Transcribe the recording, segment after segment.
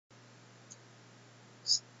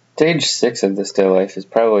Stage 6 of the still life is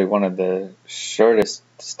probably one of the shortest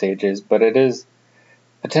stages, but it is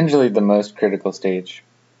potentially the most critical stage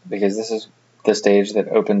because this is the stage that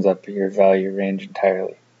opens up your value range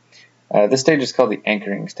entirely. This stage is called the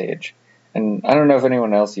anchoring stage, and I don't know if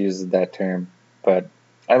anyone else uses that term, but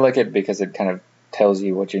I like it because it kind of tells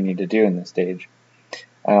you what you need to do in this stage.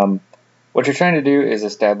 Um, what you're trying to do is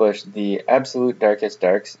establish the absolute darkest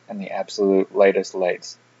darks and the absolute lightest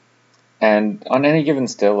lights. And on any given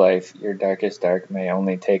still life, your darkest dark may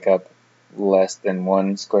only take up less than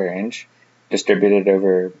 1 square inch, distributed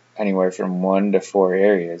over anywhere from 1 to 4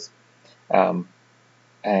 areas. Um,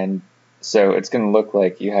 and so it's going to look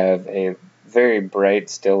like you have a very bright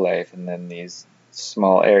still life and then these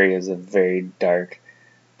small areas of very dark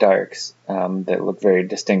darks that look very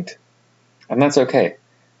distinct. And that's okay.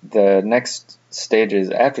 The next stages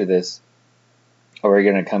after this are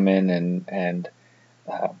going to come in and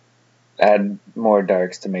uh, add more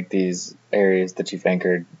darks to make these areas that you've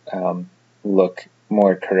anchored look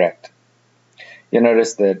more correct. You'll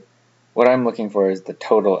notice that what I'm looking for is the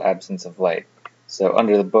total absence of light. So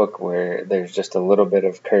under the book where there's just a little bit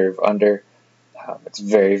of curve under, it's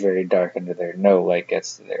very, very dark under there. No light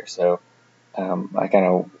gets to there. So I kind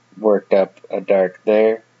of worked up a dark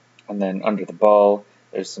there, and then under the ball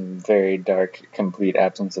there's some very dark, complete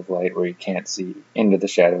absence of light where you can't see into the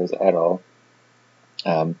shadows at all.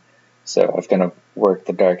 So I've kind of worked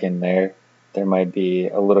the dark in there. There might be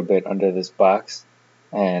a little bit under this box,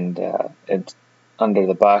 and it's under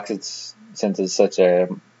the box. Since it's such a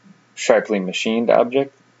sharply machined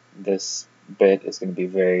object, this bit is going to be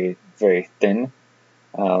very, very thin,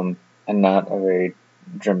 and not a very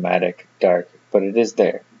dramatic dark, but it is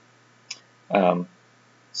there.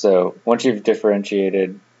 So once you've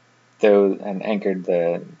differentiated those and anchored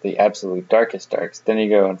the absolute darkest darks, then you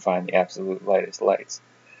go and find the absolute lightest lights.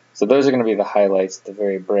 So those are going to be the highlights, the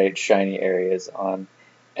very bright, shiny areas on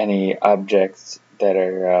any objects that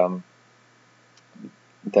are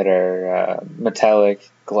metallic,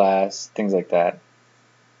 glass, things like that.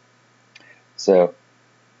 So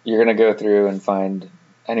you're going to go through and find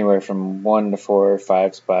anywhere from 1 to 4 or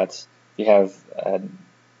 5 spots. If you have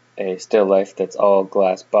a still life that's all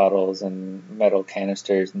glass bottles and metal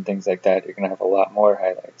canisters and things like that, you're going to have a lot more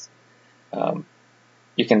highlights.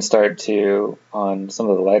 You can start to, on some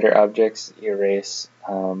of the lighter objects, erase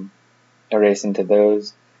into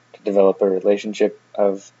those to develop a relationship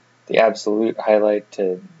of the absolute highlight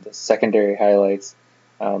to the secondary highlights.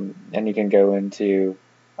 And you can go into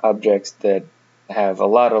objects that have a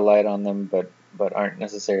lot of light on them but aren't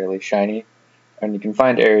necessarily shiny. And you can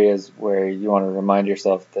find areas where you want to remind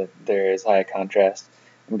yourself that there is high contrast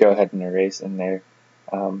and go ahead and erase in there.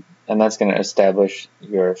 And that's going to establish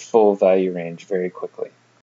your full value range very quickly.